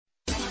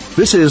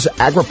This is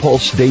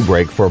AgriPulse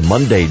Daybreak for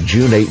Monday,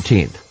 June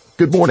 18th.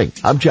 Good morning.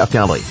 I'm Jeff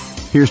Daly.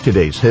 Here's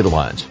today's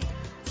headlines.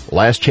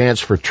 Last chance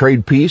for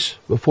trade peace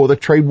before the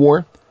trade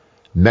war.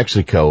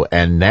 Mexico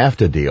and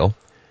NAFTA deal.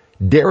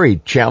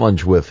 Dairy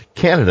challenge with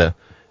Canada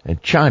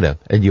and China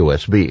and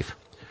U.S. beef.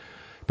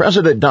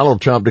 President Donald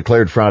Trump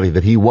declared Friday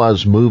that he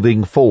was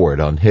moving forward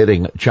on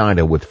hitting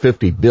China with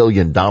 $50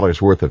 billion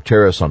worth of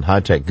tariffs on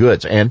high-tech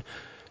goods, and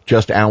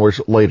just hours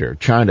later,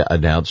 China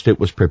announced it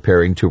was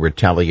preparing to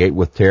retaliate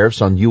with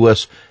tariffs on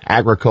U.S.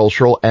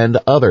 agricultural and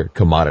other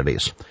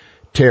commodities.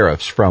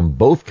 Tariffs from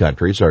both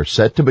countries are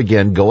set to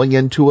begin going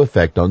into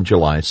effect on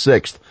July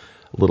 6th,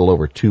 a little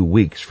over 2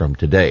 weeks from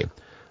today.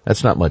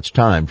 That's not much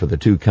time for the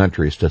two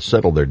countries to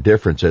settle their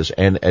differences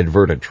and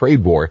avert a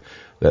trade war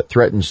that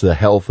threatens the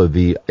health of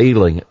the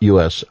ailing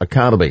U.S.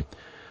 economy.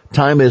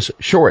 Time is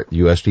short,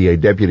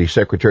 USDA Deputy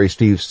Secretary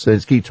Steve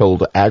Censky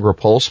told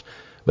AgriPulse,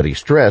 but he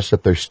stressed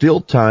that there's still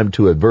time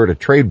to avert a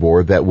trade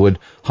war that would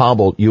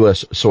hobble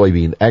U.S.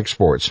 soybean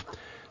exports.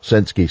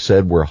 Censky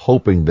said, "We're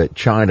hoping that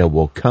China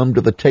will come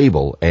to the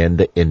table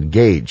and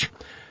engage."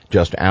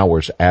 Just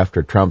hours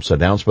after Trump's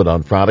announcement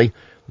on Friday,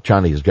 the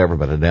Chinese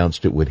government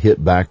announced it would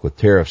hit back with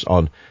tariffs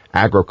on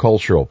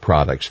agricultural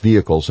products,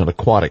 vehicles, and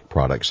aquatic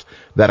products.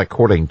 That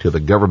according to the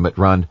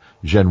government-run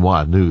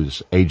Xinhua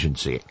News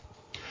Agency.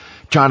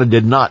 China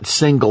did not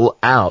single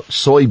out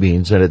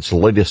soybeans in its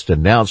latest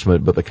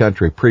announcement, but the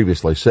country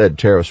previously said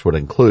tariffs would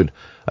include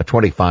a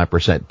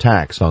 25%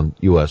 tax on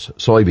U.S.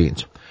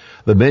 soybeans.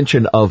 The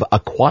mention of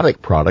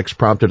aquatic products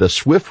prompted a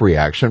swift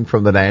reaction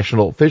from the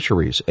National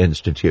Fisheries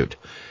Institute.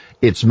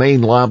 Its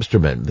Maine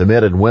lobstermen, the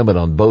men and women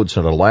on boats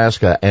in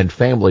Alaska, and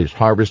families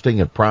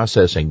harvesting and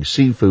processing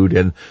seafood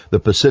in the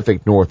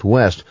Pacific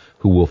Northwest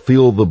who will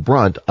feel the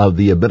brunt of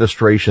the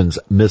administration's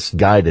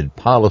misguided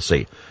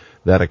policy.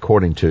 That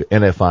according to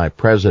NFI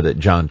President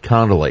John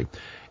Connolly.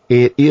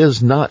 It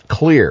is not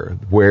clear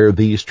where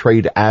these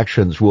trade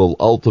actions will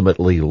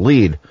ultimately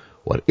lead.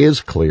 What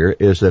is clear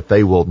is that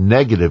they will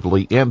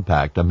negatively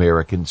impact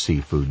American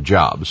seafood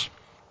jobs.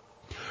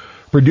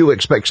 Purdue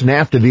expects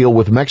NAFTA deal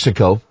with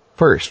Mexico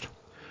first.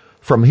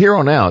 From here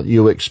on out,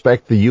 you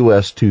expect the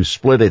U.S. to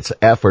split its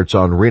efforts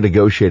on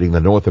renegotiating the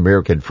North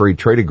American Free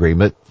Trade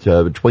Agreement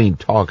between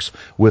talks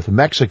with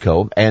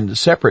Mexico and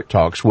separate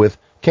talks with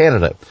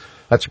Canada.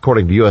 That's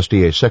according to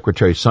USDA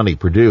Secretary Sonny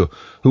Perdue,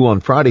 who on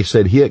Friday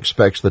said he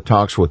expects the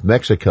talks with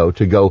Mexico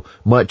to go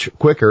much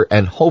quicker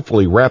and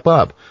hopefully wrap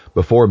up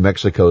before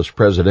Mexico's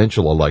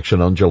presidential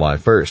election on July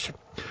 1st.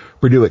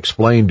 Perdue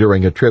explained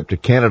during a trip to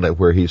Canada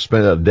where he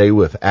spent a day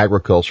with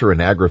Agriculture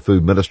and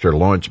Agri-Food Minister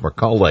Lawrence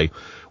McCauley,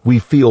 "We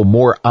feel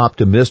more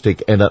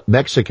optimistic in a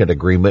Mexican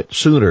agreement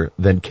sooner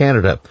than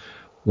Canada.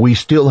 We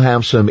still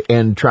have some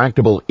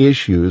intractable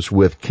issues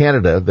with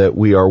Canada that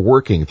we are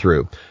working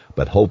through.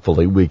 But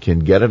hopefully we can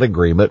get an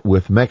agreement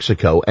with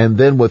Mexico and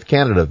then with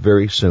Canada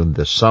very soon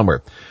this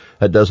summer."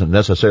 That doesn't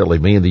necessarily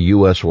mean the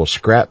U.S. will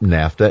scrap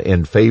NAFTA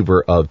in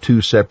favor of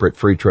two separate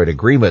free trade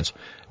agreements,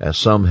 as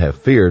some have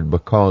feared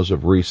because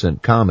of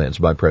recent comments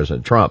by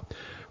President Trump.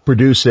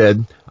 Perdue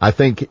said, "I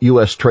think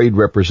U.S. Trade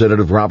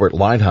Representative Robert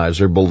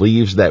Lighthizer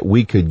believes that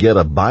we could get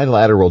a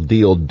bilateral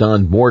deal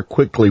done more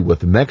quickly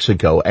with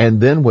Mexico and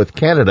then with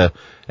Canada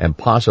and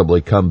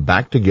possibly come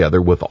back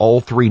together with all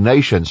three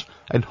nations,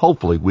 and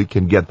hopefully we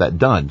can get that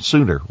done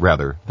sooner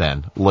rather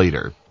than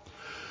later."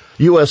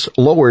 U.S.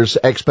 lowers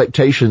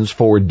expectations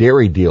for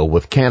dairy deal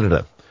with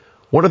Canada.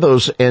 One of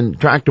those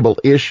intractable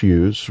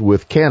issues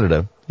with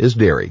Canada is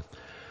dairy.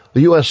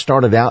 The U.S.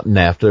 started out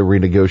NAFTA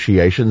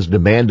renegotiations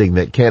demanding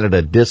that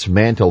Canada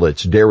dismantle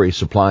its dairy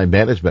supply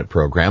management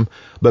program,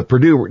 but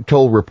Perdue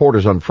told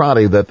reporters on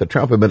Friday that the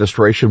Trump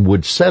administration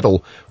would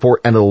settle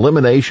for an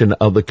elimination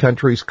of the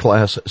country's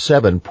Class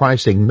 7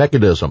 pricing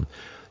mechanism.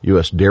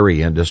 U.S.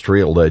 dairy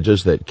industry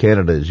alleges that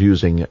Canada is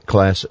using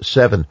Class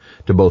 7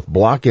 to both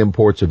block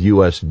imports of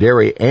U.S.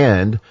 dairy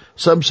and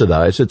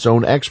subsidize its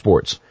own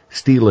exports,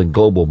 stealing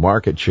global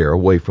market share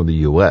away from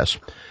the U.S.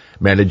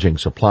 Managing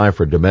supply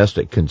for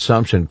domestic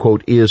consumption,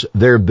 quote, "is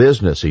their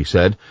business," he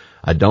said.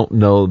 "I don't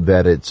know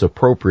that it's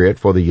appropriate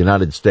for the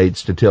United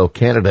States to tell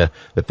Canada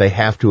that they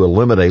have to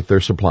eliminate their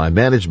supply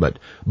management.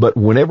 But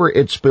whenever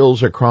it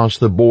spills across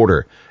the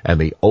border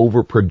and the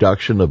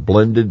overproduction of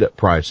blended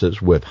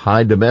prices with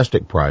high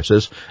domestic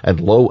prices and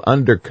low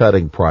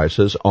undercutting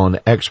prices on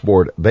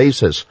export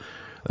basis,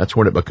 that's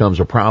when it becomes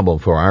a problem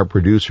for our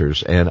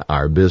producers and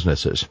our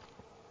businesses."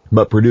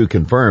 But Perdue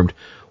confirmed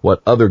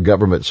what other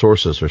government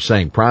sources are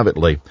saying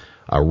privately.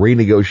 A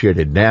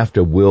renegotiated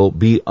NAFTA will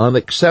be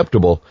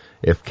unacceptable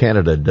if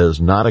Canada does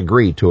not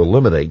agree to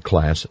eliminate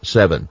Class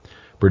 7.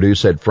 Perdue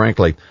said,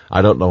 "Frankly,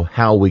 I don't know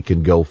how we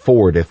can go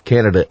forward if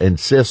Canada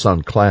insists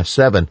on Class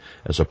 7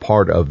 as a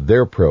part of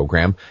their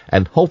program,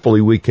 and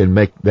hopefully we can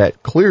make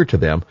that clear to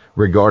them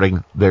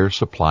regarding their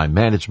supply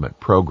management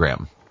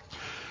program."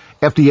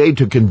 FDA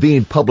to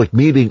convene public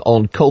meeting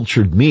on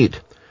cultured meat.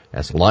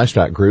 As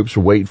livestock groups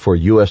wait for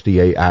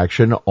USDA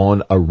action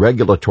on a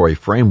regulatory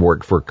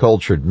framework for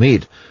cultured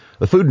meat,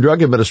 The Food and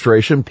Drug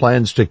Administration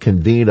plans to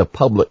convene a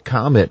public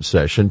comment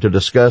session to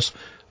discuss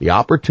the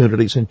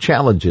opportunities and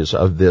challenges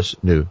of this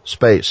new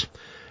space.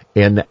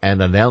 In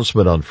an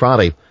announcement on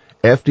Friday,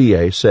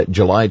 FDA set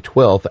July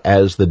 12th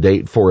as the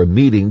date for a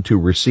meeting to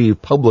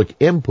receive public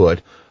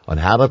input on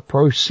how to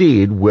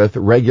proceed with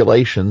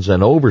regulations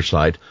and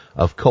oversight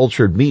of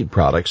cultured meat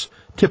products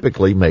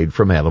typically made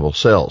from animal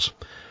cells.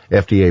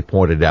 FDA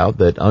pointed out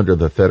that under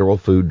the Federal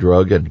Food,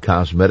 Drug, and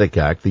Cosmetic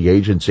Act, the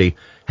agency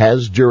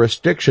has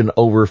jurisdiction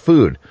over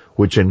food,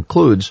 which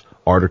includes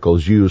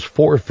articles used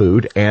for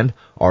food and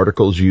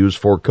articles used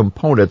for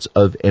components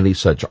of any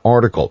such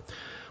article.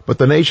 But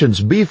the nation's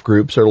beef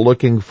groups are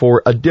looking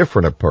for a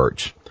different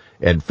approach.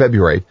 In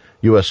February,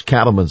 U.S.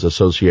 Cattlemen's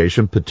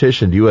Association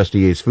petitioned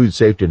USDA's Food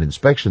Safety and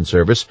Inspection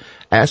Service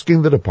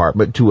asking the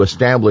department to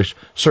establish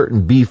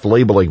certain beef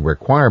labeling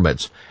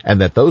requirements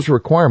and that those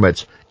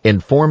requirements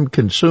inform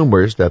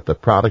consumers that the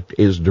product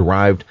is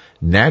derived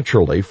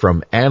naturally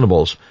from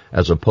animals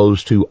as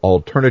opposed to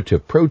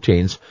alternative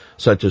proteins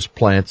such as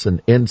plants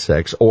and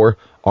insects or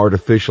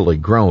artificially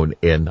grown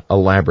in a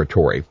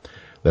laboratory.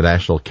 The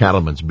National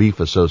Cattlemen's Beef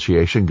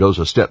Association goes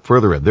a step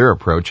further in their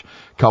approach,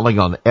 calling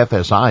on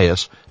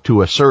FSIS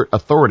to assert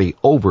authority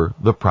over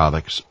the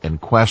products in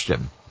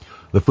question.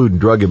 The Food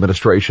and Drug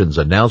Administration's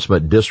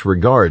announcement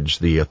disregards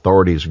the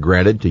authorities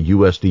granted to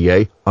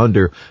USDA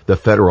under the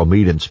Federal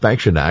Meat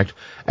Inspection Act,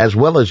 as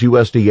well as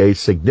USDA's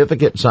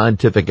significant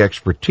scientific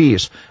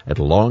expertise and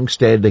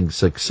long-standing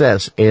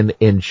success in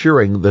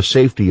ensuring the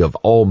safety of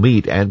all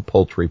meat and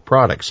poultry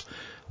products.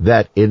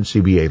 That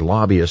NCBA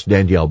lobbyist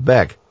Danielle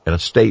Beck in a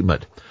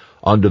statement.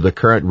 Under the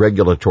current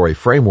regulatory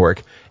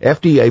framework,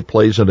 FDA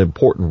plays an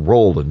important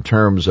role in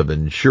terms of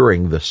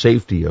ensuring the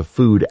safety of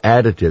food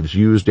additives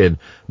used in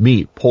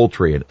meat,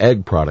 poultry, and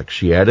egg products,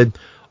 she added.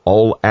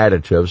 All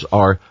additives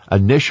are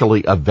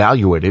initially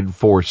evaluated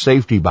for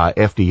safety by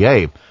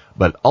FDA,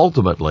 but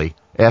ultimately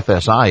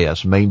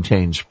FSIS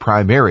maintains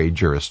primary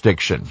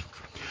jurisdiction.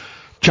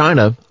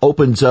 China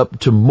opens up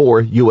to more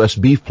U.S.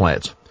 beef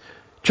plants.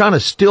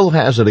 China still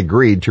hasn't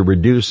agreed to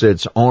reduce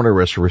its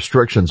onerous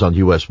restrictions on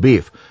U.S.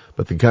 beef,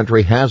 but the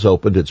country has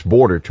opened its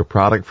border to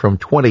product from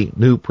 20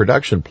 new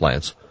production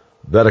plants.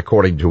 That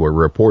according to a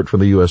report from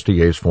the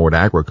USDA's Foreign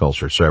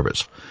Agriculture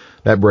Service.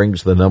 That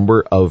brings the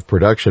number of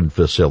production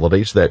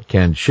facilities that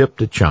can ship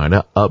to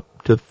China up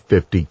to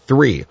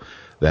 53.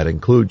 That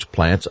includes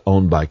plants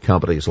owned by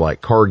companies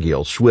like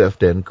Cargill,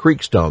 Swift, and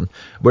Creekstone,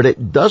 but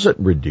it doesn't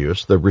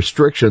reduce the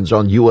restrictions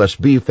on U.S.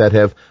 beef that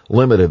have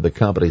limited the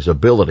company's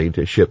ability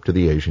to ship to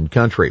the Asian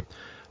country.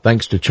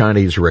 Thanks to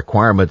Chinese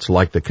requirements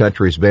like the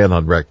country's ban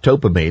on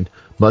ractopamine,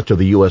 much of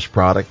the U.S.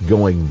 product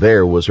going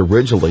there was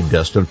originally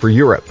destined for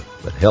Europe,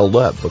 but held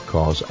up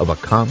because of a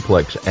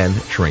complex and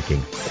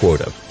shrinking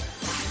quota.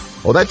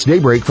 Well, that's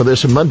Daybreak for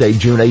this Monday,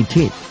 June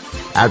 18th.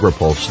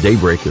 AgriPulse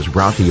Daybreak is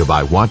brought to you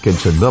by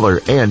Watkinson Miller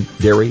and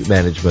Dairy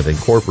Management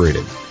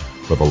Incorporated.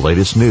 For the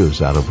latest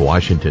news out of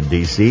Washington,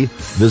 D.C.,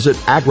 visit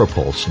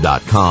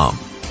agripulse.com.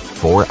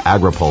 For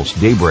AgriPulse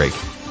Daybreak,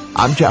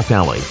 I'm Jeff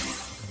Alley.